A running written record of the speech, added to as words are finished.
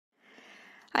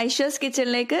ഐഷാസ്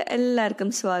കിച്ചണിലേക്ക് എല്ലാവർക്കും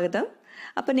സ്വാഗതം.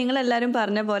 അപ്പോൾ നിങ്ങളെല്ലാവരും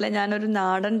പറഞ്ഞ പോലെ ഞാനൊരു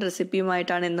നാടൻ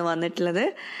റെസിപ്പിയുമായിട്ടാണ് ഇന്ന് വന്നിട്ടുള്ളത്.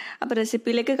 അപ്പോൾ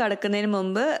റെസിപ്പിയിലേക്ക് കടക്കുന്നതിന്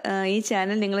മുമ്പ് ഈ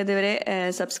ചാനൽ നിങ്ങളിതുവരെ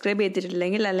സബ്സ്ക്രൈബ്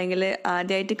ചെയ്തിട്ടില്ലെങ്കിൽ അല്ലെങ്കിൽ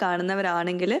ആദ്യമായിട്ട്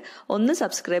കാണുന്നവരാണെങ്കിൽ ഒന്ന്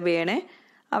സബ്സ്ക്രൈബ് ചെയ്യണേ.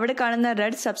 അവിടെ കാണുന്ന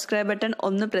റെഡ് സബ്സ്ക്രൈബ് ബട്ടൺ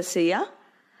ഒന്ന് പ്രസ് ചെയ്യുക.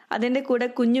 അതിൻ്റെ കൂടെ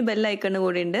കുഞ്ഞു ബെൽ ഐക്കൺ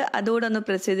കൂടി ഉണ്ട്, അതുകൂടെ ഒന്ന്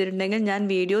പ്രസ് ചെയ്തിട്ടുണ്ടെങ്കിൽ ഞാൻ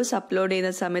വീഡിയോസ് അപ്ലോഡ്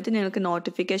ചെയ്യുന്ന സമയത്ത് നിങ്ങൾക്ക്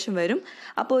നോട്ടിഫിക്കേഷൻ വരും.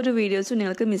 അപ്പോൾ ഒരു വീഡിയോസും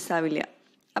നിങ്ങൾക്ക് മിസ്സാവില്ല.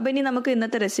 അപ്പോൾ ഇനി നമുക്ക്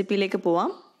ഇന്നത്തെ റെസിപ്പിയിലേക്ക്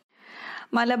പോവാം.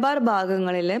 മലബാർ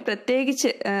ഭാഗങ്ങളിൽ, പ്രത്യേകിച്ച്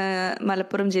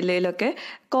മലപ്പുറം ജില്ലയിലൊക്കെ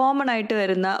കോമൺ ആയിട്ട്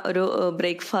വരുന്ന ഒരു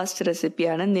ബ്രേക്ക്ഫാസ്റ്റ്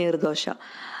റെസിപ്പിയാണ് നീർ ദോശ.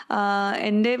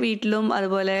 എൻ്റെ വീട്ടിലും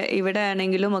അതുപോലെ ഇവിടെ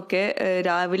ആണെങ്കിലും ഒക്കെ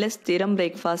രാവിലെ സ്ഥിരം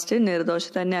ബ്രേക്ക്ഫാസ്റ്റ് നീർദോശ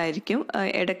തന്നെ ആയിരിക്കും.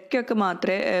 ഇടയ്ക്കൊക്കെ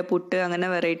മാത്രമേ പുട്ട് അങ്ങനെ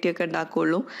വെറൈറ്റി ഒക്കെ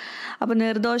ഉണ്ടാക്കുകയുള്ളൂ. അപ്പോൾ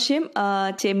നീർദോശയും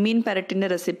ചെമ്മീൻ പെരട്ടിൻ്റെ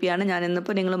റെസിപ്പിയാണ് ഞാൻ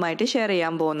ഇന്നിപ്പോൾ നിങ്ങളുമായിട്ട് ഷെയർ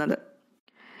ചെയ്യാൻ പോകുന്നത്.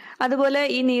 അതുപോലെ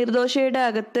ഈ നീർദോശയുടെ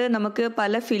അകത്ത് നമുക്ക്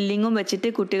പല ഫില്ലിങ്ങും വെച്ചിട്ട്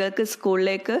കുട്ടികൾക്ക്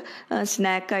സ്കൂളിലേക്ക്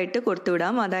സ്നാക്കായിട്ട്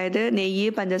കൊടുത്തുവിടാം. അതായത് നെയ്യ്,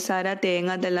 പഞ്ചസാര,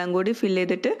 തേങ്ങ അതെല്ലാം കൂടി ഫില്ല്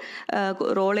ചെയ്തിട്ട്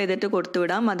റോൾ ചെയ്തിട്ട്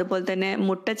കൊടുത്തുവിടാം. അതുപോലെ തന്നെ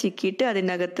മുട്ട ചിക്കിയിട്ട്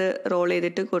അതിൻ്റെ അകത്ത് റോൾ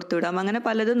ചെയ്തിട്ട് കൊടുത്തുവിടാം. അങ്ങനെ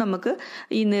പലതും നമുക്ക്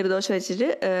ഈ നീർദോശ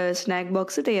വെച്ചിട്ട് സ്നാക്ക്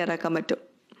ബോക്സ് തയ്യാറാക്കാൻ പറ്റും.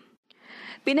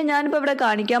 പിന്നെ ഞാനിപ്പോൾ ഇവിടെ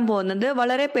കാണിക്കാൻ പോകുന്നത്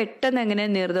വളരെ പെട്ടെന്ന് എങ്ങനെ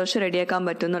നീർദോശ റെഡിയാക്കാൻ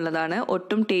പറ്റും എന്നുള്ളതാണ്,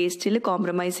 ഒട്ടും ടേസ്റ്റിൽ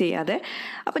കോംപ്രമൈസ് ചെയ്യാതെ.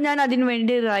 അപ്പോൾ ഞാൻ അതിന്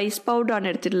വേണ്ടി റൈസ് പൗഡറാണ്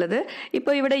എടുത്തിട്ടുള്ളത്.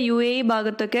 ഇപ്പോൾ ഇവിടെ UAE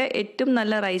ഭാഗത്തൊക്കെ ഏറ്റവും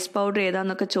നല്ല റൈസ് പൗഡർ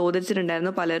ഏതാണെന്നൊക്കെ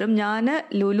ചോദിച്ചിട്ടുണ്ടായിരുന്നു പലരും. ഞാൻ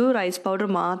ലുലു റൈസ് പൗഡർ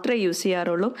മാത്രമേ യൂസ്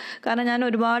ചെയ്യാറുള്ളൂ. കാരണം ഞാൻ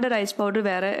ഒരുപാട് റൈസ് പൗഡർ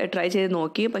വേറെ ട്രൈ ചെയ്ത്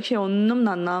നോക്കി, പക്ഷെ ഒന്നും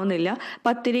നന്നാവുന്നില്ല.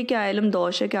 പത്തിരിക്കായാലും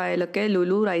ദോശയ്ക്കായാലും ഒക്കെ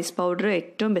ലുലു റൈസ് പൗഡർ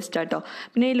ഏറ്റവും ബെസ്റ്റാട്ടോ.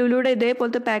 പിന്നെ ഈ ലുലുയുടെ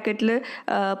ഇതേപോലത്തെ പാക്കറ്റിൽ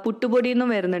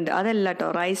പുട്ടുപൊടിയൊന്നും വരുന്നുണ്ട്, അതല്ല കേട്ടോ,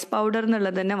 റൈസ് പൗഡർ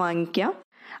എന്നുള്ളത് തന്നെ വാങ്ങിക്കാം.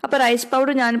 അപ്പോൾ റൈസ്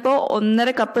പൗഡർ ഞാനിപ്പോൾ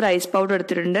 1.5 കപ്പ് റൈസ് പൗഡർ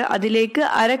എടുത്തിട്ടുണ്ട്. അതിലേക്ക്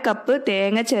 1/2 കപ്പ്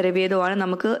തേങ്ങ ചിരവിയതുമാണ്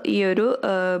നമുക്ക് ഈ ഒരു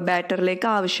ബാറ്ററിലേക്ക്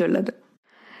ആവശ്യമുള്ളത്.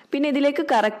 പിന്നെ ഇതിലേക്ക്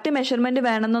കറക്റ്റ് മെഷർമെൻറ്റ്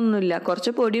വേണമെന്നൊന്നുമില്ല.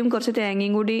 കുറച്ച് പൊടിയും കുറച്ച്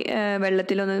തേങ്ങയും കൂടി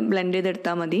വെള്ളത്തിലൊന്ന് ബ്ലെൻഡ്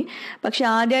ചെയ്തെടുത്താൽ മതി. പക്ഷെ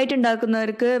ആദ്യമായിട്ട്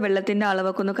ഉണ്ടാക്കുന്നവർക്ക് വെള്ളത്തിൻ്റെ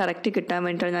അളവൊക്കെ ഒന്ന് കറക്റ്റ് കിട്ടാൻ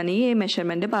വേണ്ടിയിട്ടാണ് ഞാൻ ഈ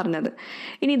മെഷർമെൻറ്റ് പറഞ്ഞത്.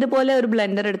 ഇനി ഇതുപോലെ ഒരു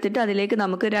ബ്ലെൻഡർ എടുത്തിട്ട് അതിലേക്ക്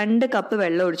നമുക്ക് 2 കപ്പ്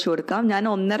വെള്ളം ഒഴിച്ചു കൊടുക്കാം. ഞാൻ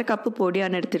 1.5 കപ്പ്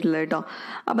പൊടിയാണ് എടുത്തിട്ടുള്ളത് കേട്ടോ.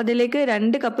 അപ്പോൾ അതിലേക്ക്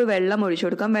 2 കപ്പ് വെള്ളം ഒഴിച്ചു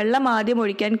കൊടുക്കാം. വെള്ളം ആദ്യം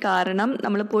ഒഴിക്കാൻ കാരണം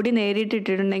നമ്മൾ പൊടി നേരിട്ട്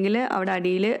ഇട്ടിട്ടുണ്ടെങ്കിൽ അവിടെ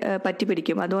അടിയിൽ പറ്റി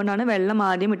പിടിക്കും. അതുകൊണ്ടാണ് വെള്ളം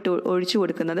ആദ്യം ഒഴിച്ചു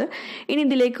കൊടുക്കുന്നത്. ഇനി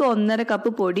ഇതിലേക്ക് 1.5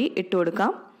 കപ്പ് പൊടി ഇട്ട്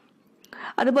കൊടുക്കാം.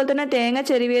 അതുപോലെ തന്നെ തേങ്ങ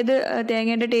ചെരുവിയത്,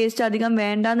 തേങ്ങയുടെ ടേസ്റ്റ് അധികം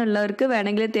വേണ്ടാന്നുള്ളവർക്ക്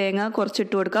വേണമെങ്കിൽ തേങ്ങ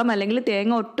കുറച്ചിട്ട് കൊടുക്കാം, അല്ലെങ്കിൽ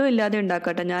തേങ്ങ ഒട്ടും ഇല്ലാതെ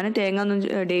ഉണ്ടാക്കട്ടെ. ഞാൻ തേങ്ങ ഒന്നും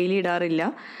ഡെയിലി ഇടാറില്ല.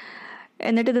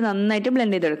 എന്നിട്ട് ഇത് നന്നായിട്ട്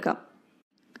ബ്ലെൻഡ് ചെയ്തെടുക്കാം.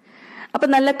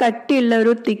 അപ്പം നല്ല കട്ടിയുള്ള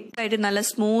ഒരു തിക്കായിട്ട് നല്ല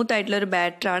സ്മൂത്ത് ആയിട്ടുള്ള ഒരു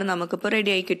ബാറ്ററാണ് നമുക്കിപ്പോൾ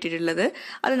റെഡി ആയി കിട്ടിയിട്ടുള്ളത്.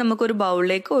 അത് നമുക്കൊരു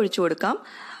ബൗളിലേക്ക് ഒഴിച്ചു കൊടുക്കാം.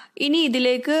 ഇനി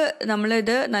ഇതിലേക്ക്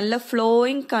നമ്മളിത് നല്ല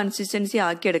ഫ്ലോയിങ് കൺസിസ്റ്റൻസി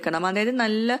ആക്കി എടുക്കണം. അതായത്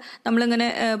നല്ല നമ്മളിങ്ങനെ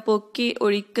പൊക്കി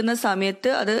ഒഴിക്കുന്ന സമയത്ത്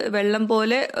അത് വെള്ളം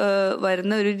പോലെ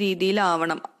വരുന്ന ഒരു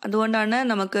രീതിയിലാവണം. അതുകൊണ്ടാണ്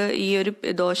നമുക്ക് ഈ ഒരു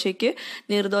ദോശയ്ക്ക്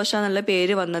നീർദോശ എന്നുള്ള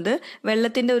പേര് വന്നത്.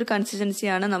 വെള്ളത്തിൻ്റെ ഒരു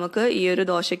കൺസിസ്റ്റൻസിയാണ് നമുക്ക് ഈ ഒരു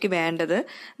ദോശയ്ക്ക് വേണ്ടത്,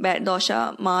 ദോശ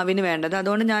മാവിന് വേണ്ടത്.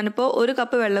 അതുകൊണ്ട് ഞാനിപ്പോൾ 1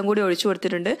 കപ്പ് വെള്ളം കൂടി ഒഴിച്ചു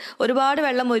കൊടുത്തിട്ടുണ്ട്. ഒരുപാട്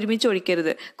വെള്ളം ഒരുമിച്ച്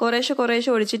ഒഴിക്കരുത്,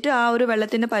 കുറേശ്ശെ ഒഴിച്ചിട്ട് ആ ഒരു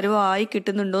വെള്ളത്തിൻ്റെ പരുവമായി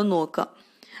കിട്ടുന്നുണ്ടോ എന്ന് നോക്കാം.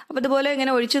 അപ്പോൾ ഇതുപോലെ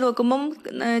ഇങ്ങനെ ഒഴിച്ച് നോക്കുമ്പം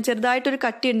ചെറുതായിട്ടൊരു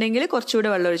കട്ടി ഉണ്ടെങ്കിൽ കുറച്ചുകൂടെ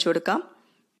വെള്ളം ഒഴിച്ചു കൊടുക്കാം.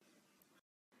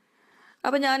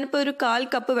 അപ്പോൾ ഞാനിപ്പോൾ ഒരു 1/4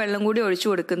 കപ്പ് വെള്ളം കൂടി ഒഴിച്ചു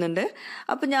കൊടുക്കുന്നുണ്ട്.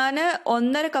 അപ്പോൾ ഞാൻ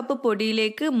 1.5 കപ്പ്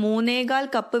പൊടിയിലേക്ക് 3.25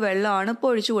 കപ്പ് വെള്ളമാണ് ഇപ്പോൾ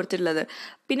ഒഴിച്ചു കൊടുത്തിട്ടുള്ളത്.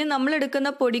 പിന്നെ നമ്മൾ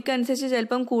എടുക്കുന്ന പൊടിക്കനുസരിച്ച്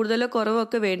ചിലപ്പം കൂടുതലോ കുറവോ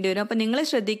ഒക്കെ വേണ്ടി വരും. അപ്പം നിങ്ങൾ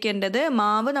ശ്രദ്ധിക്കേണ്ടത്,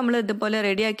 മാവ് നമ്മൾ ഇതുപോലെ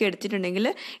റെഡിയാക്കി എടുത്തിട്ടുണ്ടെങ്കിൽ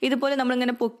ഇതുപോലെ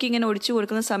നമ്മളിങ്ങനെ പൊക്കി ഇങ്ങനെ ഒഴിച്ചു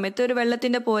കൊടുക്കുന്ന സമയത്ത് ഒരു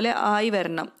വെള്ളത്തിൻ്റെ പോലെ ആയി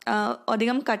വരണം.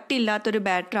 അധികം കട്ടിയില്ലാത്തൊരു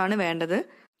ബാറ്ററാണ് വേണ്ടത്.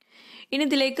 ഇനി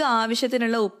ഇതിലേക്ക്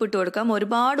ആവശ്യത്തിനുള്ള ഉപ്പിട്ട് കൊടുക്കാം.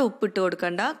 ഒരുപാട് ഉപ്പിട്ട്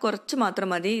കൊടുക്കണ്ട, കുറച്ച് മാത്രം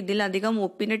മതി. ഇതിലധികം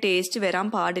ഉപ്പിൻ്റെ ടേസ്റ്റ് വരാൻ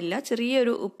പാടില്ല,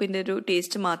 ചെറിയൊരു ഉപ്പിൻ്റെ ഒരു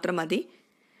ടേസ്റ്റ് മാത്രം മതി.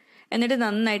 എന്നിട്ട്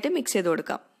നന്നായിട്ട് മിക്സ് ചെയ്ത്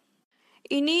കൊടുക്കാം.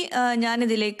 ഇനി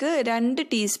ഞാനിതിലേക്ക് 2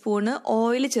 ടീസ്പൂണ്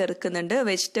ഓയിൽ ചേർക്കുന്നുണ്ട്.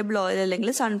 വെജിറ്റബിൾ ഓയിൽ അല്ലെങ്കിൽ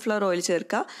സൺഫ്ലവർ ഓയിൽ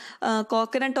ചേർക്കുക.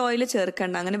 കോക്കനട്ട് ഓയിൽ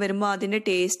ചേർക്കണ്ട, അങ്ങനെ വരുമ്പോൾ അതിൻ്റെ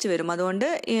ടേസ്റ്റ് വരും. അതുകൊണ്ട്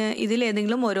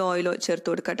ഇതിലേതെങ്കിലും ഒരു ഓയിൽ ചേർത്ത്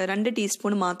കൊടുക്കട്ടെ. 2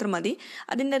 ടീസ്പൂൺ മാത്രം മതി.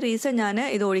 അതിൻ്റെ റീസൺ ഞാൻ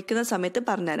ഇത് ഒഴിക്കുന്ന സമയത്ത്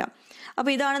പറഞ്ഞുതരാം.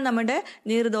 അപ്പോൾ ഇതാണ് നമ്മുടെ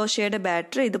നീർദോശയുടെ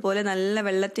ബാറ്റർ. ഇതുപോലെ നല്ല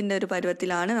വെള്ളത്തിൻ്റെ ഒരു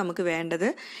പരുവത്തിലാണ് നമുക്ക് വേണ്ടത്.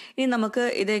 ഇനി നമുക്ക്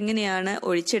ഇതെങ്ങനെയാണ്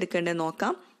ഒഴിച്ചെടുക്കേണ്ടത്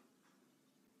നോക്കാം.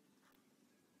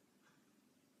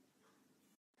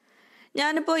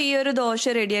 ഞാനിപ്പോൾ ഈ ഒരു ദോശ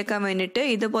റെഡിയാക്കാൻ വേണ്ടിയിട്ട്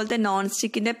ഇതുപോലത്തെ നോൺ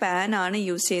സ്റ്റിക്കിൻ്റെ പാനാണ്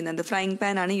യൂസ് ചെയ്യുന്നത്, ഫ്രൈങ്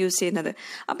പാനാണ് യൂസ് ചെയ്യുന്നത്.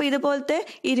 അപ്പോൾ ഇതുപോലത്തെ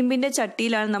ഇരുമ്പിൻ്റെ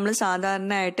ചട്ടിയിലാണ് നമ്മൾ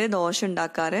സാധാരണയായിട്ട് ദോശ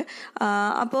ഉണ്ടാക്കാറ്.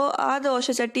 അപ്പോൾ ആ ദോശ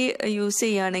ചട്ടി യൂസ്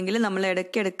ചെയ്യുകയാണെങ്കിൽ നമ്മൾ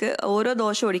ഇടയ്ക്കിടയ്ക്ക് ഓരോ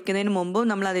ദോശ ഒഴിക്കുന്നതിന് മുമ്പും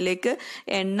നമ്മൾ അതിലേക്ക്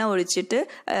എണ്ണ ഒഴിച്ചിട്ട്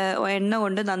എണ്ണ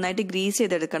കൊണ്ട് നന്നായിട്ട് ഗ്രീസ്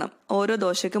ചെയ്തെടുക്കണം ഓരോ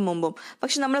ദോശയ്ക്ക് മുമ്പും.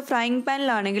 പക്ഷെ നമ്മൾ ഫ്രൈങ്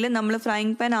പാനിലാണെങ്കിൽ നമ്മൾ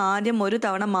ഫ്രൈങ് പാൻ ആദ്യം ഒരു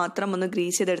തവണ മാത്രം ഒന്ന്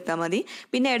ഗ്രീസ് ചെയ്തെടുത്താൽ മതി.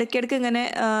 പിന്നെ ഇടയ്ക്കിടയ്ക്ക് ഇങ്ങനെ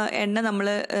എണ്ണ നമ്മൾ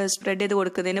സ്പ്രെഡ് സ്പ്രെഡ് ചെയ്ത്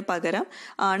കൊടുക്കുന്നതിന് പകരം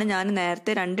ആണ് ഞാൻ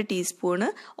നേരത്തെ 2 ടീസ്പൂണ്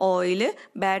ഓയിൽ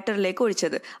ബാറ്ററിലേക്ക്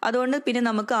ഒഴിച്ചത്. അതുകൊണ്ട് പിന്നെ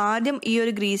നമുക്ക് ആദ്യം ഈ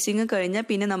ഒരു ഗ്രീസിങ് കഴിഞ്ഞാൽ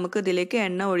പിന്നെ നമുക്ക് ഇതിലേക്ക്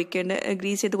എണ്ണ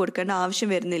ഗ്രീസ് ചെയ്ത് കൊടുക്കേണ്ട ആവശ്യം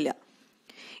വരുന്നില്ല.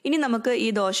 ഇനി നമുക്ക് ഈ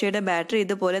ദോശയുടെ ബാറ്റർ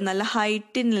ഇതുപോലെ നല്ല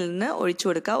ഹൈറ്റിൽ നിന്ന് ഒഴിച്ചു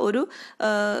കൊടുക്കുക. ഒരു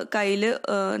കയ്യിൽ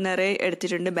നിറയെ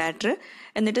എടുത്തിട്ടുണ്ട് ബാറ്റർ.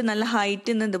 എന്നിട്ട് നല്ല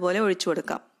ഹൈറ്റിൽ നിന്ന് ഇതുപോലെ ഒഴിച്ചു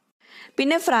കൊടുക്കാം.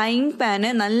 പിന്നെ ഫ്രൈയിങ് പാന്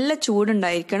നല്ല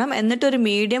ചൂടുണ്ടായിരിക്കണം. എന്നിട്ടൊരു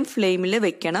മീഡിയം ഫ്ലെയിമിൽ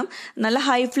വെക്കണം. നല്ല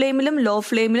ഹൈ ഫ്ലെയിമിലും ലോ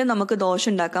ഫ്ലെയിമിലും നമുക്ക് ദോശ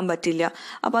ഉണ്ടാക്കാൻ പറ്റില്ല.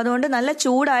 അപ്പോൾ അതുകൊണ്ട് നല്ല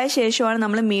ചൂടായ ശേഷമാണ്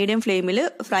നമ്മൾ മീഡിയം ഫ്ലെയിമിൽ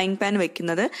ഫ്രൈയിങ് പാൻ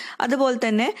വെക്കുന്നത്. അതുപോലെ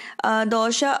തന്നെ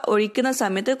ദോശ ഒഴിക്കുന്ന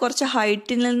സമയത്ത് കുറച്ച്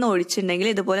ഹൈറ്റിൽ നിന്ന് ഒഴിച്ചിട്ടുണ്ടെങ്കിൽ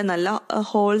ഇതുപോലെ നല്ല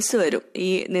ഹോൾസ് വരും ഈ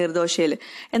നീർദോശയിൽ.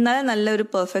 എന്നാലേ നല്ലൊരു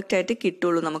പെർഫെക്റ്റ് ആയിട്ട്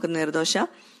കിട്ടുള്ളൂ നമുക്ക് നീർദോശ.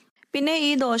 പിന്നെ ഈ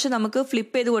ദോശ നമുക്ക്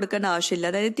ഫ്ലിപ്പ് ചെയ്ത് കൊടുക്കേണ്ട ആവശ്യമില്ല,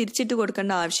 അതായത് തിരിച്ചിട്ട്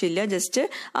കൊടുക്കേണ്ട ആവശ്യമില്ല. ജസ്റ്റ്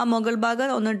ആ മുകൾ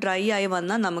ഭാഗം ഒന്ന് ഡ്രൈ ആയി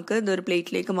വന്നാൽ നമുക്ക് ഇതൊരു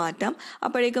പ്ലേറ്റിലേക്ക് മാറ്റാം.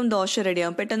 അപ്പോഴേക്കും ദോശ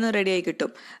റെഡിയാവും, പെട്ടെന്ന് റെഡിയായി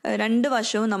കിട്ടും. 2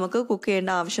 വശവും നമുക്ക് കുക്ക്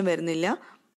ചെയ്യേണ്ട ആവശ്യം വരുന്നില്ല.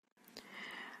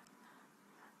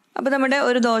 അപ്പോൾ നമ്മുടെ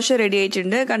ഒരു ദോശ റെഡി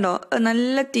ആയിട്ടുണ്ട്. കണ്ടോ,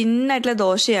 നല്ല തിന്നായിട്ടുള്ള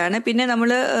ദോശയാണ്. പിന്നെ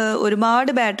നമ്മൾ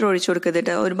ഒരുപാട് ബാറ്റർ ഒഴിച്ചു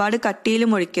കൊടുക്കരുത്, ഒരുപാട്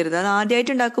കട്ടിയിലും ഒഴിക്കരുത്. അത്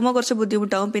ആദ്യമായിട്ട് ഉണ്ടാക്കുമ്പോൾ കുറച്ച്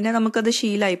ബുദ്ധിമുട്ടാവും, പിന്നെ നമുക്കത്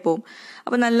ശീലമായി പോവും.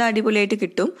 അപ്പോൾ നല്ല അടിപൊളിയായിട്ട്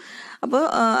കിട്ടും. അപ്പോൾ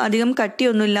അധികം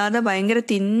കട്ടിയൊന്നുമില്ലാതെ ഭയങ്കര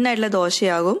തിന്നായിട്ടുള്ള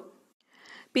ദോശയാകും.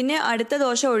 പിന്നെ അടുത്ത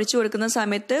ദോശ ഒഴിച്ചു കൊടുക്കുന്ന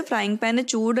സമയത്ത് ഫ്രൈയിങ് പാന്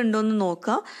ചൂടുണ്ടോ എന്ന്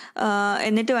നോക്കുക,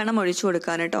 എന്നിട്ട് വേണം ഒഴിച്ചു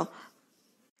കൊടുക്കാൻ കേട്ടോ.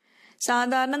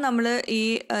 സാധാരണ നമ്മൾ ഈ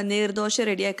നീർദോശ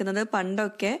റെഡിയാക്കുന്നത്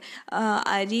പണ്ടൊക്കെ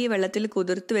അരി വെള്ളത്തിൽ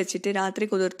കുതിർത്ത് വെച്ചിട്ട് രാത്രി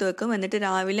കുതിർത്ത് വെക്കും, എന്നിട്ട്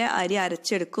രാവിലെ അരി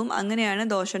അരച്ചെടുക്കും. അങ്ങനെയാണ്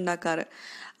ദോശ ഉണ്ടാക്കാറ്.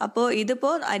 അപ്പോൾ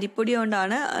ഇതിപ്പോൾ അരിപ്പൊടി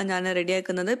കൊണ്ടാണ് ഞാൻ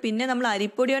റെഡിയാക്കുന്നത്. പിന്നെ നമ്മൾ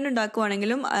അരിപ്പൊടി കൊണ്ട്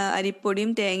ഉണ്ടാക്കുവാണെങ്കിലും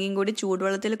അരിപ്പൊടിയും തേങ്ങയും കൂടി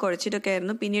ചൂടുവെള്ളത്തിൽ കുഴച്ചിട്ടൊക്കെ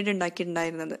ആയിരുന്നു പിന്നീട്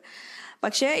ഉണ്ടാക്കിയിട്ടുണ്ടായിരുന്നത്.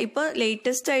 പക്ഷേ ഇപ്പോൾ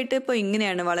ലേറ്റസ്റ്റ് ആയിട്ട് ഇപ്പോൾ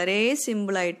ഇങ്ങനെയാണ്, വളരെ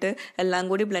സിമ്പിളായിട്ട് എല്ലാം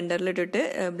കൂടി ബ്ലെൻഡറിലിട്ടിട്ട്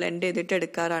ബ്ലെൻഡ് ചെയ്തിട്ട്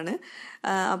എടുക്കാറാണ്.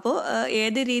 അപ്പോൾ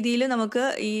ഏത് രീതിയിലും നമുക്ക്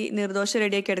ഈ നീർദോശ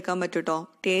റെഡിയാക്കി എടുക്കാൻ പറ്റും കേട്ടോ.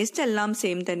 ടേസ്റ്റ് എല്ലാം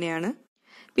സെയിം തന്നെയാണ്.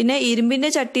 പിന്നെ ഇരുമ്പിൻ്റെ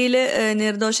ചട്ടിയിൽ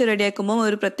നീർദോശ റെഡിയാക്കുമ്പോൾ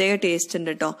ഒരു പ്രത്യേക ടേസ്റ്റ് ഉണ്ട്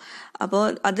കേട്ടോ. അപ്പോൾ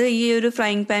അത് ഈ ഒരു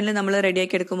ഫ്രൈയിങ് പാനിൽ നമ്മൾ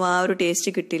റെഡിയാക്കി എടുക്കുമ്പോൾ ആ ഒരു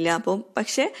ടേസ്റ്റ് കിട്ടില്ല. അപ്പോൾ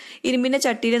പക്ഷേ ഇരുമ്പിൻ്റെ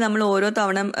ചട്ടിയിൽ നമ്മൾ ഓരോ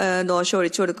തവണ ദോശ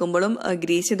ഒഴിച്ചു കൊടുക്കുമ്പോഴും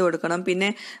ഗ്രീസ് ചെയ്ത് കൊടുക്കണം.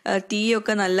 പിന്നെ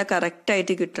തീയൊക്കെ നല്ല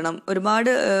കറക്റ്റായിട്ട് കിട്ടണം.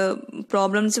 ഒരുപാട്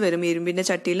പ്രോബ്ലംസ് വരും ഇരുമ്പിൻ്റെ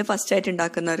ചട്ടിയിൽ ഫസ്റ്റ് ആയിട്ട്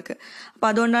ഉണ്ടാക്കുന്നവർക്ക്. അപ്പോൾ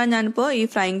അതുകൊണ്ടാണ് ഞാനിപ്പോൾ ഈ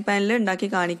ഫ്രൈയിങ് പാനിൽ ഉണ്ടാക്കി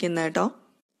കാണിക്കുന്നത് കേട്ടോ.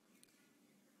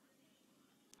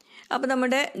 അപ്പോൾ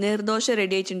നമ്മുടെ നീർദോശ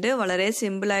റെഡി ആയിട്ടുണ്ട്. വളരെ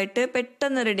സിമ്പിളായിട്ട്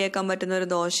പെട്ടെന്ന് റെഡിയാക്കാൻ പറ്റുന്ന ഒരു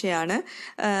ദോശയാണ്.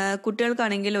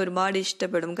 കുട്ടികൾക്കാണെങ്കിൽ ഒരുപാട്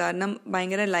ഇഷ്ടപ്പെടും, കാരണം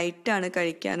ഭയങ്കര ലൈറ്റാണ്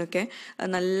കഴിക്കാനൊക്കെ.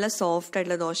 നല്ല സോഫ്റ്റ്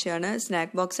ആയിട്ടുള്ള ദോശയാണ്.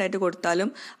 സ്നാക്ക് ബോക്സ് ആയിട്ട്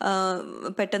കൊടുത്താലും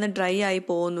പെട്ടെന്ന് ഡ്രൈ ആയി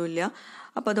പോകുന്നില്ല.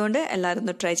 അപ്പോൾ അതുകൊണ്ട് എല്ലാവരും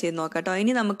ഒന്ന് ട്രൈ ചെയ്ത് നോക്കാം കേട്ടോ.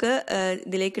 ഇനി നമുക്ക്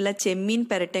ഇതിലേക്കുള്ള ചെമ്മീൻ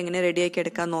പെരട്ട് എങ്ങനെ റെഡിയാക്കി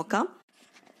എടുക്കാൻ നോക്കാം.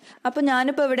 അപ്പോൾ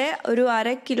ഞാനിപ്പോൾ ഇവിടെ ഒരു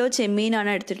 1/2 കിലോ ചെമ്മീനാണ്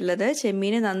എടുത്തിട്ടുള്ളത്.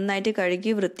 ചെമ്മീൻ നന്നായിട്ട്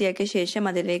കഴുകി വൃത്തിയാക്കിയ ശേഷം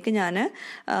അതിലേക്ക് ഞാൻ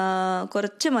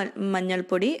കുറച്ച്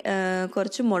മഞ്ഞൾപ്പൊടി,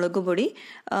 കുറച്ച് മുളക് പൊടി,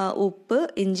 ഉപ്പ്,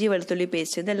 ഇഞ്ചി വെളുത്തുള്ളി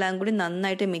പേസ്റ്റ് ഇതെല്ലാം കൂടി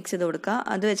നന്നായിട്ട് മിക്സ് ചെയ്ത് കൊടുക്കുക.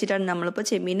 അത് വെച്ചിട്ടാണ് നമ്മളിപ്പോൾ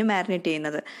ചെമ്മീൻ മാരിനേറ്റ്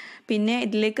ചെയ്യുന്നത്. പിന്നെ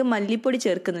ഇതിലേക്ക് മല്ലിപ്പൊടി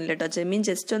ചേർക്കുന്നില്ല കേട്ടോ. ചെമ്മീൻ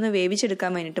ജസ്റ്റ് ഒന്ന്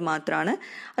വേവിച്ചെടുക്കാൻ വേണ്ടിയിട്ട് മാത്രമാണ്.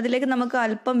 അതിലേക്ക് നമുക്ക്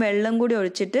അല്പം വെള്ളം കൂടി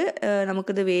ഒഴിച്ചിട്ട്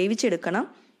നമുക്കിത് വേവിച്ചെടുക്കണം.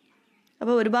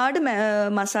 അപ്പോൾ ഒരുപാട്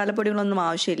മസാലപ്പൊടികളൊന്നും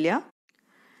ആവശ്യമില്ല.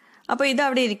 അപ്പോൾ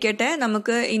ഇതവിടെ ഇരിക്കട്ടെ.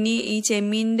 നമുക്ക് ഇനി ഈ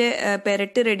ചെമ്മീൻ്റെ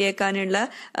പെരട്ട് റെഡിയാക്കാനുള്ള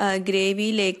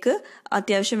ഗ്രേവിയിലേക്ക്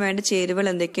അത്യാവശ്യം വേണ്ട ചേരുവകൾ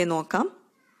എന്തൊക്കെയാണ് നോക്കാം.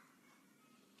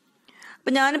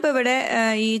 അപ്പം ഞാനിപ്പോൾ ഇവിടെ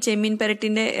ഈ ചെമ്മീൻ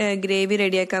പെരട്ടിൻ്റെ ഗ്രേവി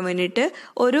റെഡിയാക്കാൻ വേണ്ടിയിട്ട്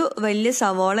ഒരു വലിയ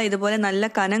സവാള ഇതുപോലെ നല്ല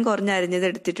കനം കുറഞ്ഞ് അരിഞ്ഞത്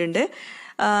എടുത്തിട്ടുണ്ട്.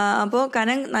 അപ്പോൾ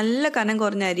നല്ല കനം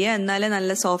കുറഞ്ഞ അരിയ, എന്നാലേ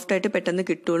നല്ല സോഫ്റ്റായിട്ട് പെട്ടെന്ന്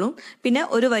കിട്ടുള്ളൂ. പിന്നെ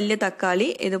ഒരു വലിയ തക്കാളി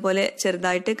ഇതുപോലെ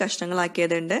ചെറുതായിട്ട്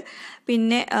കഷ്ണങ്ങളാക്കിയതുണ്ട്.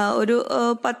 പിന്നെ ഒരു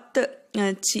 10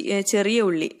 ചെറിയ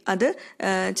ഉള്ളി, അത്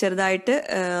ചെറുതായിട്ട്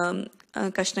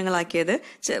കഷ്ണങ്ങളാക്കിയത്,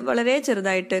 വളരെ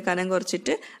ചെറുതായിട്ട് കനം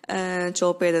കുറച്ചിട്ട്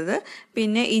ചോപ്പ് ചെയ്തത്.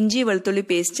 പിന്നെ ഇഞ്ചി വെളുത്തുള്ളി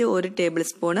പേസ്റ്റ് 1 ടേബിൾ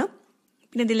സ്പൂണ്.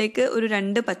 പിന്നെ ഇതിലേക്ക് ഒരു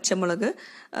 2 പച്ചമുളക്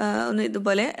ഒന്ന്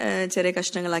ഇതുപോലെ ചെറിയ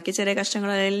കഷ്ണങ്ങളാക്കി, ചെറിയ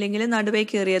കഷ്ണങ്ങളല്ലെങ്കിൽ നടുവേ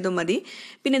കീറിയതും മതി.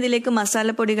 പിന്നെ ഇതിലേക്ക്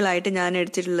മസാലപ്പൊടികളായിട്ട് ഞാൻ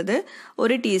എടുത്തിട്ടുള്ളത്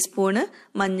 1 ടീസ്പൂണ്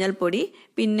മഞ്ഞൾപ്പൊടി,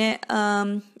 പിന്നെ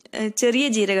ചെറിയ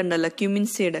ജീരകം ഉണ്ടല്ലോ, ക്യുമിൻ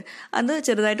സീഡ്, അത്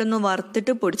ചെറുതായിട്ടൊന്ന്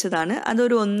വറുത്തിട്ട് പൊടിച്ചതാണ്.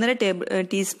 അതൊരു 1.5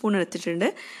 ടീസ്പൂൺ എടുത്തിട്ടുണ്ട്.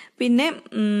 പിന്നെ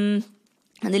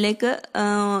അതിലേക്ക്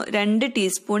 2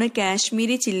 ടീസ്പൂണ്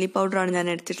കാശ്മീരി ചില്ലി പൗഡറാണ് ഞാൻ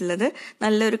എടുത്തിട്ടുള്ളത്.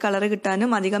 നല്ലൊരു കളർ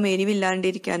കിട്ടാനും അധികം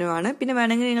എരിവില്ലാണ്ടിരിക്കാനുമാണ്. പിന്നെ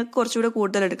വേണമെങ്കിൽ നിങ്ങൾക്ക് കുറച്ചുകൂടെ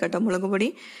കൂടുതൽ എടുക്കാം കേട്ടോ മുളക് പൊടി.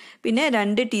 പിന്നെ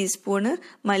 2 ടീസ്പൂണ്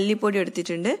മല്ലിപ്പൊടി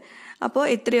എടുത്തിട്ടുണ്ട്. അപ്പോൾ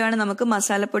ഇത്രയാണ് നമുക്ക്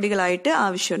മസാലപ്പൊടികളായിട്ട്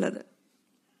ആവശ്യമുള്ളത്.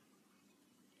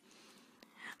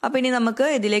 അപ്പോൾ ഇനി നമുക്ക്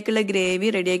ഇതിലേക്കുള്ള ഗ്രേവി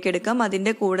റെഡിയാക്കി എടുക്കാം.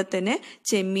 അതിൻ്റെ കൂടെ തന്നെ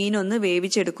ചെമ്മീൻ ഒന്ന്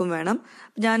വേവിച്ചെടുക്കും വേണം.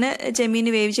 ഞാൻ ചെമ്മീൻ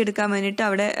വേവിച്ചെടുക്കാൻ വേണ്ടിയിട്ട്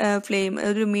അവിടെ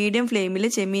ഒരു മീഡിയം ഫ്ലെയിമിൽ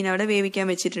ചെമ്മീൻ അവിടെ വേവിക്കാൻ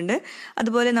വെച്ചിട്ടുണ്ട്.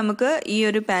 അതുപോലെ നമുക്ക് ഈ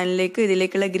ഒരു പാനിലേക്ക്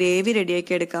ഇതിലേക്കുള്ള ഗ്രേവി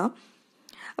റെഡിയാക്കി എടുക്കാം.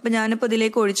 അപ്പോൾ ഞാനിപ്പോൾ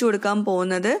ഇതിലേക്ക് ഒഴിച്ചു കൊടുക്കാൻ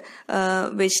പോകുന്നത്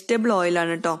വെജിറ്റബിൾ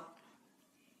ഓയിലാണ് കേട്ടോ.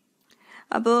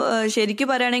 അപ്പോൾ ശരിക്കും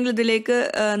പറയുകയാണെങ്കിൽ ഇതിലേക്ക്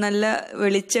നല്ല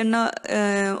വെളിച്ചെണ്ണ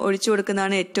ഒഴിച്ചു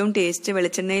കൊടുക്കുന്നതാണ് ഏറ്റവും ടേസ്റ്റ്.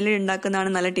 വെളിച്ചെണ്ണയിൽ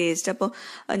ഉണ്ടാക്കുന്നതാണ് നല്ല ടേസ്റ്റ്. അപ്പോൾ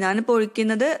ഞാനിപ്പോൾ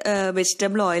ഒഴിക്കുന്നത്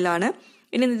വെജിറ്റബിൾ ഓയിലാണ്.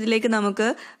 ഇനി ഇതിലേക്ക് നമുക്ക്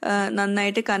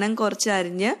നന്നായിട്ട് കനം കുറച്ച്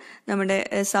അരിഞ്ഞ് നമ്മുടെ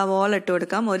സവോള ഇട്ട്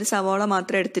കൊടുക്കാം. ഒരു സവോള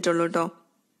മാത്രമേ എടുത്തിട്ടുള്ളൂ കേട്ടോ.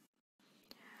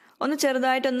 ഒന്ന്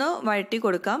ചെറുതായിട്ടൊന്ന് വഴറ്റി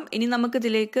കൊടുക്കാം. ഇനി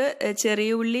നമുക്കിതിലേക്ക്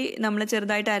ചെറിയ ഉള്ളി നമ്മൾ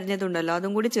ചെറുതായിട്ട് അരിഞ്ഞതുണ്ടല്ലോ,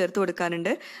 അതും കൂടി ചേർത്ത് കൊടുക്കാനുണ്ട്.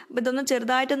 അപ്പോൾ ഇതൊന്ന്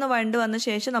ചെറുതായിട്ടൊന്ന് വഴണ്ട് വന്ന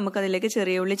ശേഷം നമുക്കതിലേക്ക്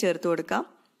ചെറിയ ഉള്ളി ചേർത്ത് കൊടുക്കാം.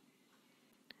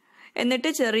 എന്നിട്ട്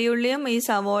ചെറിയ ഉള്ളിയും ഈ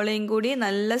സവോളയും കൂടി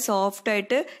നല്ല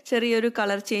സോഫ്റ്റായിട്ട് ചെറിയൊരു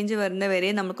കളർ ചേഞ്ച് വരുന്ന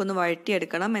വരെ നമുക്കൊന്ന്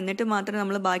വഴറ്റിയെടുക്കണം. എന്നിട്ട് മാത്രമേ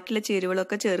നമ്മൾ ബാക്കിയുള്ള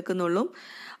ചേരുവകളൊക്കെ ചേർക്കുന്നുള്ളൂ.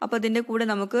 അപ്പോൾ അതിൻ്റെ കൂടെ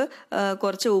നമുക്ക്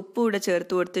കുറച്ച് ഉപ്പ് കൂടെ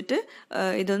ചേർത്ത് കൊടുത്തിട്ട്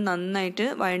ഇതൊന്ന് നന്നായിട്ട്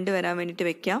വഴണ്ട് വരാൻ വേണ്ടിയിട്ട്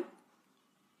വെക്കാം.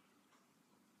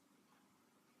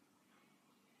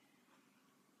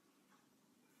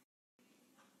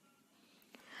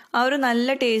 ആ ഒരു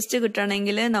നല്ല ടേസ്റ്റ്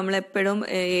കിട്ടണമെങ്കിൽ നമ്മളെപ്പോഴും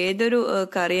ഏതൊരു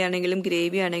കറിയാണെങ്കിലും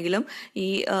ഗ്രേവി ആണെങ്കിലും ഈ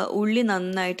ഉള്ളി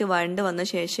നന്നായിട്ട് വഴണ്ട് വന്ന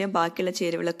ശേഷം ബാക്കിയുള്ള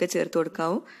ചേരുവകളൊക്കെ ചേർത്ത്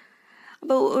കൊടുക്കാവൂ.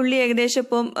 അപ്പോൾ ഉള്ളി ഏകദേശം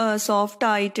ഇപ്പം സോഫ്റ്റ്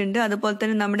ആയിട്ടുണ്ട്. അതുപോലെ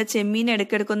തന്നെ നമ്മുടെ ചെമ്മീൻ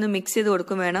ഇടയ്ക്കിടയ്ക്കൊന്ന് മിക്സ് ചെയ്ത്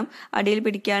കൊടുക്കും വേണം. അടിയിൽ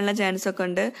പിടിക്കാനുള്ള ചാൻസ് ഒക്കെ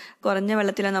ഉണ്ട്. കുറഞ്ഞ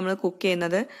വെള്ളത്തിലാണ് നമ്മൾ കുക്ക്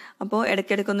ചെയ്യുന്നത്. അപ്പോൾ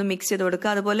ഇടയ്ക്കിടയ്ക്കൊന്ന് മിക്സ് ചെയ്ത്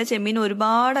കൊടുക്കുക. അതുപോലെ ചെമ്മീൻ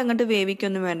ഒരുപാട് അങ്ങോട്ട്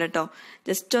വേവിക്കൊന്നും വേണ്ട കേട്ടോ.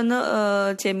 ജസ്റ്റ് ഒന്ന്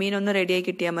ചെമ്മീൻ ഒന്ന് റെഡിയായി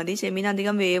കിട്ടിയാൽ മതി. ചെമ്മീൻ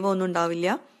അധികം വേവൊന്നും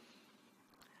ഉണ്ടാവില്ല.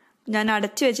 ഞാൻ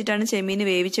അടച്ചു വെച്ചിട്ടാണ് ചെമ്മീൻ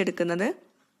വേവിച്ചെടുക്കുന്നത്.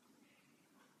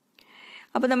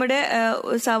 അപ്പോൾ നമ്മുടെ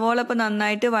സവോള ഇപ്പോൾ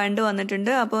നന്നായിട്ട് വഴണ്ട്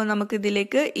വന്നിട്ടുണ്ട്. അപ്പോൾ നമുക്ക്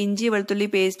ഇതിലേക്ക് ഇഞ്ചി വെളുത്തുള്ളി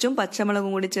പേസ്റ്റും പച്ചമുളകും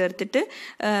കൂടി ചേർത്തിട്ട്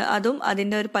അതും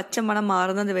അതിൻ്റെ ഒരു പച്ചമണം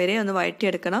മാറുന്നത് വരെ ഒന്ന്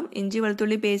വഴറ്റിയെടുക്കണം. ഇഞ്ചി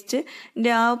വെളുത്തുള്ളി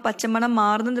പേസ്റ്റിൻ്റെ ആ പച്ചമണം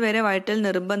മാറുന്നത് വരെ വഴറ്റൽ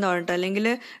നിർബന്ധമാണ് കേട്ടോ. അല്ലെങ്കിൽ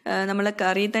നമ്മളെ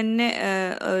കറി തന്നെ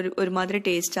ഒരുമാതിരി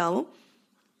ടേസ്റ്റ് ആവും.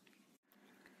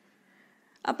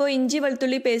 അപ്പോൾ ഇഞ്ചി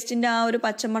വെളുത്തുള്ളി പേസ്റ്റിൻ്റെ ആ ഒരു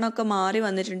പച്ചമണമൊക്കെ മാറി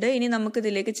വന്നിട്ടുണ്ട്. ഇനി നമുക്ക്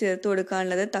ഇതിലേക്ക് ചേർത്ത്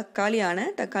കൊടുക്കാനുള്ളത് തക്കാളിയാണ്.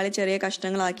 തക്കാളി ചെറിയ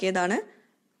കഷ്ണങ്ങളാക്കിയതാണ്.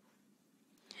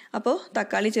 അപ്പോൾ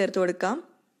തക്കാളി ചേർത്ത് കൊടുക്കാം.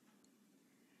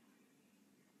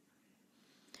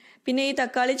 പിന്നെ ഈ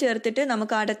തക്കാളി ചേർത്തിട്ട്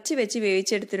നമുക്ക് അടച്ച് വെച്ച്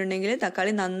വേവിച്ചെടുത്തിട്ടുണ്ടെങ്കിൽ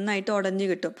തക്കാളി നന്നായിട്ട് ഉടഞ്ഞു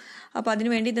കിട്ടും. അപ്പോൾ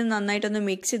അതിന് വേണ്ടി ഇത് നന്നായിട്ടൊന്ന്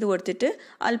മിക്സ് ചെയ്ത് കൊടുത്തിട്ട്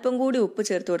അല്പം കൂടി ഉപ്പ്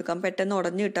ചേർത്ത് കൊടുക്കാം, പെട്ടെന്ന്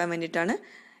ഉടഞ്ഞു കിട്ടാൻ വേണ്ടിയിട്ടാണ്.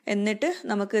 എന്നിട്ട്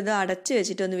നമുക്കിത് അടച്ച്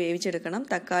വെച്ചിട്ടൊന്ന് വേവിച്ചെടുക്കണം.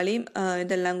 തക്കാളിയും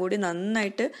ഇതെല്ലാം കൂടി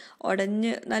നന്നായിട്ട്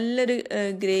ഉടഞ്ഞ് നല്ലൊരു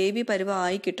ഗ്രേവി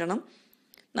പരുവമായി കിട്ടണം.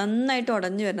 നന്നായിട്ട്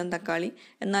ഉടഞ്ഞു വരണം തക്കാളി,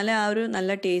 എന്നാലേ ആ ഒരു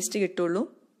നല്ല ടേസ്റ്റ് കിട്ടുള്ളൂ.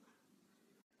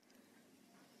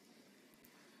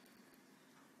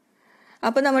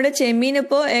 അപ്പോൾ നമ്മുടെ ചെമ്മീൻ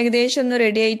ഇപ്പോൾ ഏകദേശം ഒന്ന്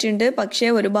റെഡി ആയിട്ടുണ്ട്. പക്ഷേ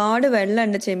ഒരുപാട്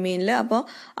വെള്ളമുണ്ട് ചെമ്മീനിൽ. അപ്പോൾ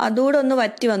അതുകൂടെ ഒന്ന്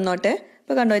വറ്റി വന്നോട്ടെ.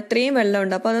 ഇപ്പോൾ കണ്ടോ ഇത്രയും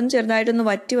വെള്ളമുണ്ട്. അപ്പോൾ അതൊന്ന് ചെറുതായിട്ടൊന്ന്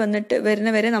വറ്റി വന്നിട്ട്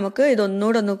വരുന്ന വരെ നമുക്ക്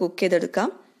ഇതൊന്നുകൂടെ ഒന്ന് കുക്ക് ചെയ്തെടുക്കാം.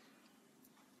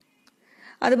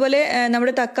 അതുപോലെ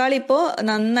നമ്മുടെ തക്കാളി ഇപ്പോൾ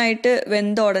നന്നായിട്ട്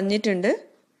വെന്തുടഞ്ഞിട്ടുണ്ട്.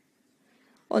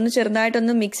 ഒന്ന്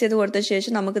ചെറുതായിട്ടൊന്ന് മിക്സ് ചെയ്ത് കൊടുത്ത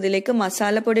ശേഷം നമുക്കിതിലേക്ക്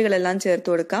മസാലപ്പൊടികളെല്ലാം ചേർത്ത്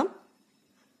കൊടുക്കാം.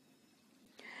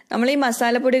 നമ്മൾ ഈ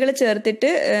മസാലപ്പൊടികൾ ചേർത്തിട്ട്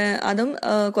അതും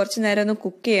കുറച്ച് നേരം ഒന്ന്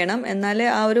കുക്ക് ചെയ്യണം. എന്നാലേ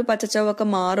ആ ഒരു പച്ചച്ചവൊക്കെ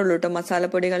മാറുള്ളൂ കേട്ടോ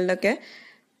മസാലപ്പൊടികളുടെ ഒക്കെ.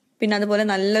 പിന്നെ അതുപോലെ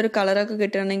നല്ലൊരു കളറൊക്കെ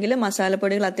കിട്ടണമെങ്കിൽ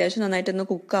മസാലപ്പൊടികൾ അത്യാവശ്യം നന്നായിട്ടൊന്ന്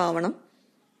കുക്ക് ആവണം.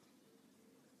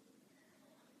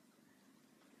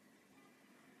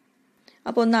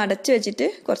 അപ്പോൾ ഒന്ന് അടച്ചു വെച്ചിട്ട്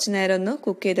കുറച്ച് നേരം ഒന്ന്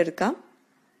കുക്ക് ചെയ്തെടുക്കാം.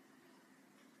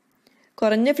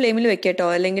 കുറഞ്ഞ ഫ്ലെയിമിൽ വെക്കട്ടോ,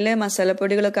 അല്ലെങ്കിൽ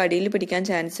മസാലപ്പൊടികളൊക്കെ അടിയിൽ പിടിക്കാൻ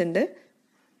ചാൻസ് ഉണ്ട്.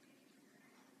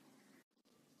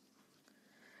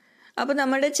 അപ്പോൾ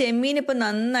നമ്മുടെ ചെമ്മീൻ ഇപ്പോൾ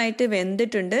നന്നായിട്ട്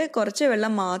വെന്തിട്ടുണ്ട്. കുറച്ച്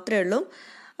വെള്ളം മാത്രമേ ഉള്ളൂ.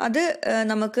 അത്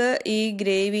നമുക്ക് ഈ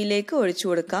ഗ്രേവിയിലേക്ക് ഒഴിച്ചു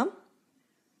കൊടുക്കാം.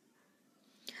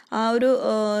 ആ ഒരു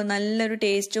നല്ലൊരു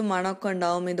ടേസ്റ്റും മണമൊക്കെ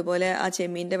ഉണ്ടാവും ഇതുപോലെ ആ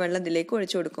ചെമ്മീൻ്റെ വെള്ളം ഇതിലേക്ക്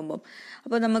ഒഴിച്ചു കൊടുക്കുമ്പോൾ.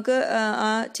 അപ്പോൾ നമുക്ക് ആ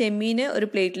ചെമ്മീൻ ഒരു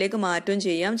പ്ലേറ്റിലേക്ക് മാറ്റുകയും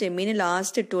ചെയ്യാം. ചെമ്മീൻ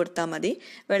ലാസ്റ്റ് ഇട്ട് കൊടുത്താൽ മതി.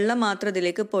 വെള്ളം മാത്രം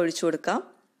ഇതിലേക്ക് ഇപ്പോൾ ഒഴിച്ചു കൊടുക്കാം.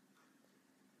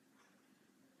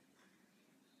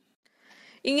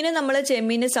 ഇങ്ങനെ നമ്മൾ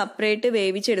ചെമ്മീൻ സെപ്പറേറ്റ്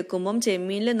വേവിച്ചെടുക്കുമ്പം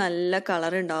ചെമ്മീനിൽ നല്ല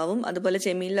കളർ ഉണ്ടാവും. അതുപോലെ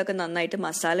ചെമ്മീനിലൊക്കെ നന്നായിട്ട്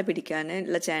മസാല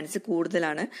പിടിക്കാനുള്ള ചാൻസ്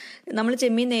കൂടുതലാണ്. നമ്മൾ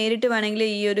ചെമ്മീൻ നേരിട്ട് വേണമെങ്കിൽ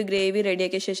ഈ ഒരു ഗ്രേവി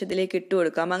റെഡിയാക്കിയ ശേഷം ഇതിലേക്ക് ഇട്ട്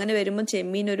കൊടുക്കാം. അങ്ങനെ വരുമ്പോൾ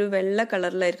ചെമ്മീൻ ഒരു വെള്ള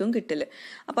കളറിലായിരിക്കും കിട്ടല്.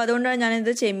 അപ്പോൾ അതുകൊണ്ടാണ്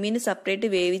ഞാനിത് ചെമ്മീൻ സെപ്പറേറ്റ്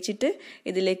വേവിച്ചിട്ട്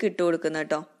ഇതിലേക്ക് ഇട്ട് കൊടുക്കുന്നത്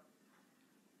കേട്ടോ.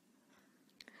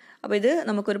 അപ്പോൾ ഇത്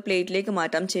നമുക്കൊരു പ്ലേറ്റിലേക്ക്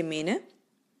മാറ്റാം ചെമ്മീൻ.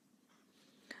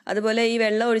 അതുപോലെ ഈ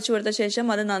വെള്ളം ഒഴിച്ചു കൊടുത്ത ശേഷം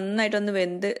അത് നന്നായിട്ടൊന്ന്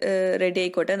വെന്ത് റെഡി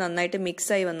ആയിക്കോട്ടെ, നന്നായിട്ട്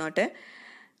മിക്സായി വന്നോട്ടെ.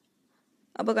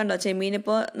 അപ്പോൾ കണ്ടോ ചെമ്മീൻ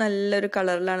ഇപ്പോൾ നല്ലൊരു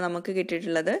കളറിലാണ് നമുക്ക്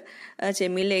കിട്ടിയിട്ടുള്ളത്.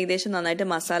 ചെമ്മീനിൽ ഏകദേശം നന്നായിട്ട്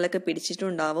മസാല ഒക്കെ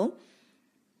പിടിച്ചിട്ടുണ്ടാവും.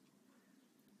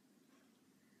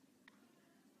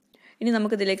 ഇനി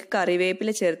നമുക്കിതിലേക്ക്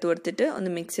കറിവേപ്പില ചേർത്ത് കൊടുത്തിട്ട്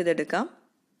ഒന്ന് മിക്സ് ചെയ്തെടുക്കാം.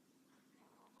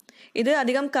 ഇത്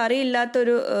അധികം കറി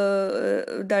ഇല്ലാത്തൊരു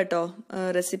ഇതാട്ടോ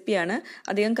റെസിപ്പിയാണ്.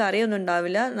 അധികം കറിയൊന്നും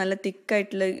ഉണ്ടാവില്ല. നല്ല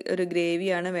തിക്കായിട്ടുള്ള ഒരു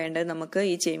ഗ്രേവിയാണ് വേണ്ടത് നമുക്ക്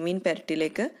ഈ ചെമ്മീൻ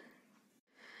പെരട്ടിലേക്ക്.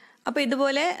 അപ്പോൾ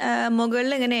ഇതുപോലെ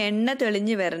മുകളിൽ ഇങ്ങനെ എണ്ണ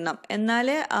തെളിഞ്ഞ് വരണം,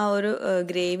 എന്നാലേ ആ ഒരു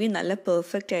ഗ്രേവി നല്ല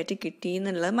പെർഫെക്റ്റ് ആയിട്ട് കിട്ടി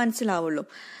എന്നുള്ളത് മനസ്സിലാവുള്ളൂ.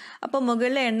 അപ്പോൾ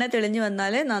മുകളിൽ എണ്ണ തെളിഞ്ഞ്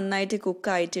വന്നാൽ നന്നായിട്ട്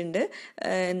കുക്കായിട്ടുണ്ട്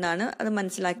എന്നാണ് അത്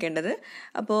മനസ്സിലാക്കേണ്ടത്.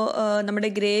 അപ്പോൾ നമ്മുടെ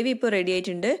ഗ്രേവി ഇപ്പോൾ റെഡി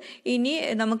ആയിട്ടുണ്ട്. ഇനി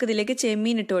നമുക്കിതിലേക്ക്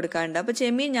ചെമ്മീൻ ഇട്ട് കൊടുക്കാറുണ്ട്. അപ്പോൾ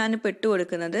ചെമ്മീൻ ഞാനിപ്പോൾ ഇട്ട്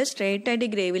കൊടുക്കുന്നത് സ്ട്രെയിറ്റ് ആയിട്ട്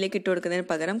ഗ്രേവിയിലേക്ക് ഇട്ട് കൊടുക്കുന്നതിന്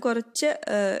പകരം കുറച്ച്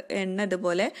എണ്ണ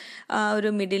ഇതുപോലെ ആ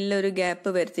ഒരു മിഡിലിൽ ഒരു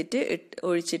ഗ്യാപ്പ് വരുത്തിയിട്ട്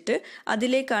ഒഴിച്ചിട്ട്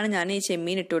അതിലേക്കാണ് ഞാൻ ഈ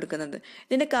ചെമ്മീൻ ഇട്ട് കൊടുക്കുന്നത്.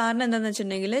 ഇതിൻ്റെ കാരണം എന്താണെന്ന്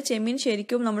വെച്ചിട്ടുണ്ടെങ്കിൽ ചെമ്മീൻ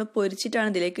ശരിക്കും നമ്മൾ പൊരിച്ചിട്ടാണ്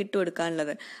ഇതിലേക്ക് ഇട്ട്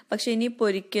കൊടുക്കാനുള്ളത്. പക്ഷേ ഇനി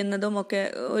പൊരിക്കുന്നതും ഒക്കെ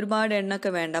ഒരുപാട് എണ്ണ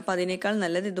ഒക്കെ വേണ്ട. അപ്പോൾ അതിനേക്കാൾ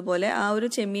നല്ലത് ഇതുപോലെ ആ ഒരു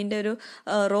ചെമ്മീൻ്റെ ഒരു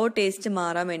റോ ടേസ്റ്റ്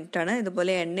മാറാൻ വേണ്ടിയിട്ടാണ്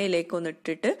ഇതുപോലെ എണ്ണയിലേക്ക് ഒന്ന്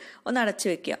ഇട്ടിട്ട് ഒന്ന് അടച്ചു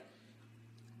വെക്കുക.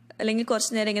 അല്ലെങ്കിൽ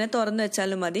കുറച്ച് നേരം ഇങ്ങനെ തുറന്നു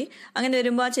വെച്ചാലും മതി. അങ്ങനെ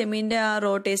വരുമ്പോൾ ആ ചെമ്മീൻ്റെ ആ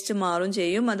റോ ടേസ്റ്റ് മാറും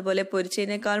ചെയ്യും. അതുപോലെ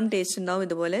പൊരിച്ചതിനേക്കാളും ടേസ്റ്റ് ഉണ്ടാവും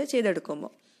ഇതുപോലെ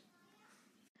ചെയ്തെടുക്കുമ്പോൾ.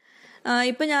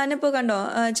 ഇപ്പം ഞാനിപ്പോൾ കണ്ടോ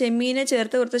ചെമ്മീനെ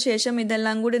ചേർത്ത് കൊടുത്ത ശേഷം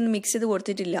ഇതെല്ലാം കൂടി ഒന്ന് മിക്സ് ചെയ്ത്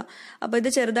കൊടുത്തിട്ടില്ല. അപ്പോൾ ഇത്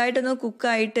ചെറുതായിട്ടൊന്ന്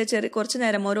കുക്കായിട്ട് കുറച്ച്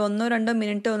നേരം ഒരു 1-2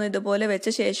 മിനിറ്റ് ഒന്ന് ഇതുപോലെ വെച്ച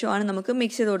ശേഷമാണ് നമുക്ക്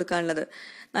മിക്സ് ചെയ്ത് കൊടുക്കാനുള്ളത്.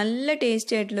 നല്ല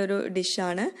ടേസ്റ്റി ആയിട്ടുള്ളൊരു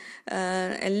ഡിഷാണ്.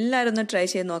 എല്ലാവരും ഒന്ന് ട്രൈ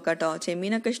ചെയ്ത് നോക്കാം കേട്ടോ.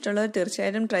 ചെമ്മീനൊക്കെ ഇഷ്ടമുള്ളവർ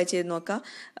തീർച്ചയായിട്ടും ട്രൈ ചെയ്ത് നോക്കാം.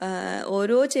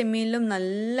 ഓരോ ചെമ്മീനിലും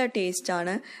നല്ല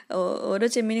ടേസ്റ്റാണ്. ഓരോ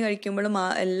ചെമ്മീൻ കഴിക്കുമ്പോഴും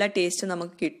എല്ലാ ടേസ്റ്റും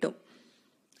നമുക്ക് കിട്ടും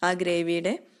ആ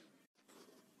ഗ്രേവിയുടെ.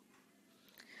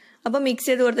 അപ്പോൾ മിക്സ്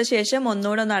ചെയ്ത് കൊടുത്ത ശേഷം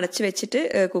ഒന്നുകൂടെ ഒന്ന് അടച്ച് വെച്ചിട്ട്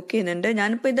കുക്ക് ചെയ്യുന്നുണ്ട്.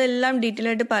 ഞാനിപ്പോൾ ഇതെല്ലാം ഡീറ്റെയിൽ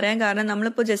ആയിട്ട് പറയാൻ കാരണം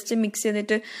നമ്മളിപ്പോൾ ജസ്റ്റ് മിക്സ്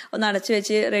ചെയ്തിട്ട് ഒന്ന് അടച്ച്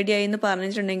വെച്ച് റെഡി ആയി എന്ന്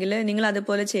പറഞ്ഞിട്ടുണ്ടെങ്കിൽ നിങ്ങൾ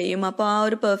അതുപോലെ ചെയ്യും. അപ്പോൾ ആ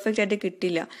ഒരു പെർഫെക്റ്റ് ആയിട്ട്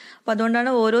കിട്ടില്ല. അപ്പോൾ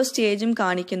അതുകൊണ്ടാണ് ഓരോ സ്റ്റേജും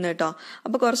കാണിക്കുന്നത് കേട്ടോ.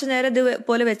 അപ്പോൾ കുറച്ച് നേരം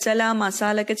ഇതുപോലെ വെച്ചാൽ ആ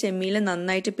മസാലയൊക്കെ ചെമ്മീനിൽ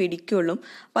നന്നായിട്ട് പിടിക്കുള്ളൂ.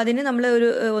 അപ്പോൾ അതിന് നമ്മൾ ഒരു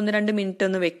 1-2 മിനിറ്റ്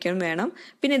ഒന്ന് വെക്കണം വേണം.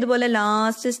 പിന്നെ ഇതുപോലെ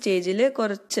ലാസ്റ്റ് സ്റ്റേജിൽ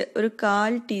കുറച്ച് ഒരു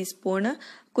 1/4 ടീസ്പൂണ്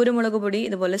കുരുമുളക് പൊടി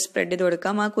ഇതുപോലെ സ്പ്രെഡ് ചെയ്ത്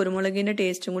കൊടുക്കാം. ആ കുരുമുളകിൻ്റെ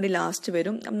ടേസ്റ്റും കൂടി ലാസ്റ്റ്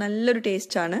വരും. നല്ലൊരു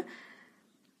ടേസ്റ്റാണ്.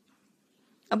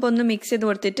 അപ്പോൾ ഒന്ന് മിക്സ് ചെയ്ത്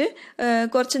കൊടുത്തിട്ട്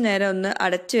കുറച്ച് നേരം ഒന്ന്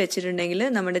അടച്ചു വെച്ചിട്ടുണ്ടെങ്കിൽ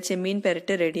നമ്മുടെ ചെമ്മീൻ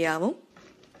പെരട്ട് റെഡിയാവും.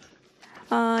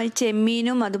 ഈ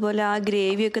ചെമ്മീനും അതുപോലെ ആ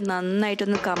ഗ്രേവിയൊക്കെ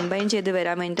നന്നായിട്ടൊന്ന് കമ്പൈൻ ചെയ്ത്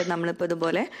വരാൻ വേണ്ടിയിട്ട് നമ്മളിപ്പോൾ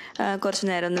ഇതുപോലെ കുറച്ച്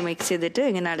നേരം ഒന്ന് മിക്സ് ചെയ്തിട്ട്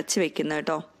ഇങ്ങനെ അടച്ച് വെക്കുന്നത്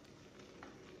കേട്ടോ.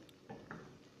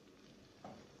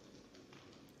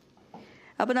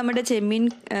 അപ്പോൾ നമ്മുടെ ചെമ്മീൻ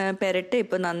പെരട്ട്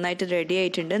ഇപ്പോൾ നന്നായിട്ട് റെഡി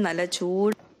ആയിട്ടുണ്ട്. നല്ല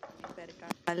ചൂട്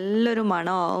പെരട്ടാണ്, നല്ലൊരു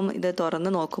മണമാവും ഇത്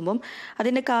തുറന്ന് നോക്കുമ്പം.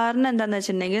 അതിൻ്റെ കാരണം എന്താണെന്ന്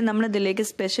വെച്ചിട്ടുണ്ടെങ്കിൽ നമ്മളിതിലേക്ക്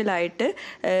സ്പെഷ്യലായിട്ട്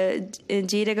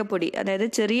ജീരകപ്പൊടി, അതായത്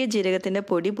ചെറിയ ജീരകത്തിൻ്റെ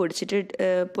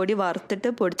പൊടി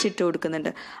വറുത്തിട്ട് പൊടിച്ചിട്ട്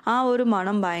കൊടുക്കുന്നുണ്ട്. ആ ഒരു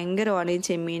മണം ഭയങ്കരമാണ് ഈ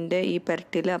ചെമ്മീൻ്റെ ഈ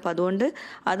പെരട്ടിൽ. അപ്പോൾ അതുകൊണ്ട്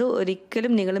അത്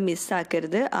ഒരിക്കലും നിങ്ങൾ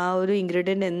മിസ്സാക്കരുത്. ആ ഒരു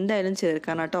ഇൻഗ്രീഡിയൻറ്റ് എന്തായാലും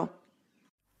ചേർക്കണം കേട്ടോ.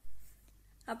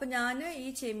 അപ്പം ഞാൻ ഈ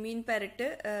ചെമ്മീൻ പെരട്ട്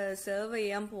സെർവ്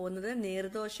ചെയ്യാൻ പോകുന്നത്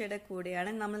നീർദോശയുടെ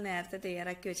കൂടെയാണ്. നമ്മൾ നേരത്തെ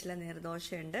തയ്യാറാക്കി വെച്ചിട്ടുള്ള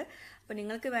നീർദോശയുണ്ട്. അപ്പം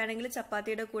നിങ്ങൾക്ക് വേണമെങ്കിൽ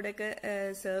ചപ്പാത്തിയുടെ കൂടെയൊക്കെ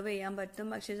സെർവ് ചെയ്യാൻ പറ്റും.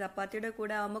 പക്ഷേ ചപ്പാത്തിയുടെ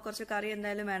കൂടെ ആകുമ്പോൾ കുറച്ച് കറി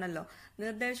എന്തായാലും വേണമല്ലോ.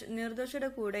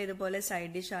 നീർദോശയുടെ കൂടെ ഇതുപോലെ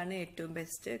സൈഡ് ഡിഷാണ് ഏറ്റവും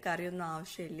ബെസ്റ്റ്. കറിയൊന്നും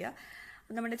ആവശ്യമില്ല.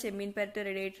 നമ്മുടെ ചെമ്മീൻ പെരട്ട്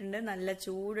റെഡി ആയിട്ടുണ്ട്. നല്ല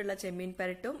ചൂടുള്ള ചെമ്മീൻ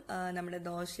പെരട്ടും നമ്മുടെ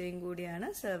ദോശയും കൂടിയാണ്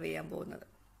സെർവ് ചെയ്യാൻ പോകുന്നത്.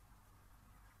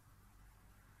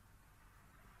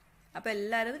 അപ്പോൾ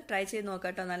എല്ലാവരും ട്രൈ ചെയ്ത്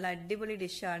നോക്കാം കേട്ടോ. നല്ല അടിപൊളി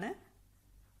ഡിഷാണ്.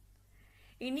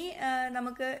 ഇനി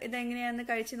നമുക്ക് ഇതെങ്ങനെയാണെന്ന്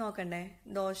കഴിച്ച് നോക്കണ്ടേ.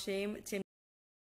 ദോശയും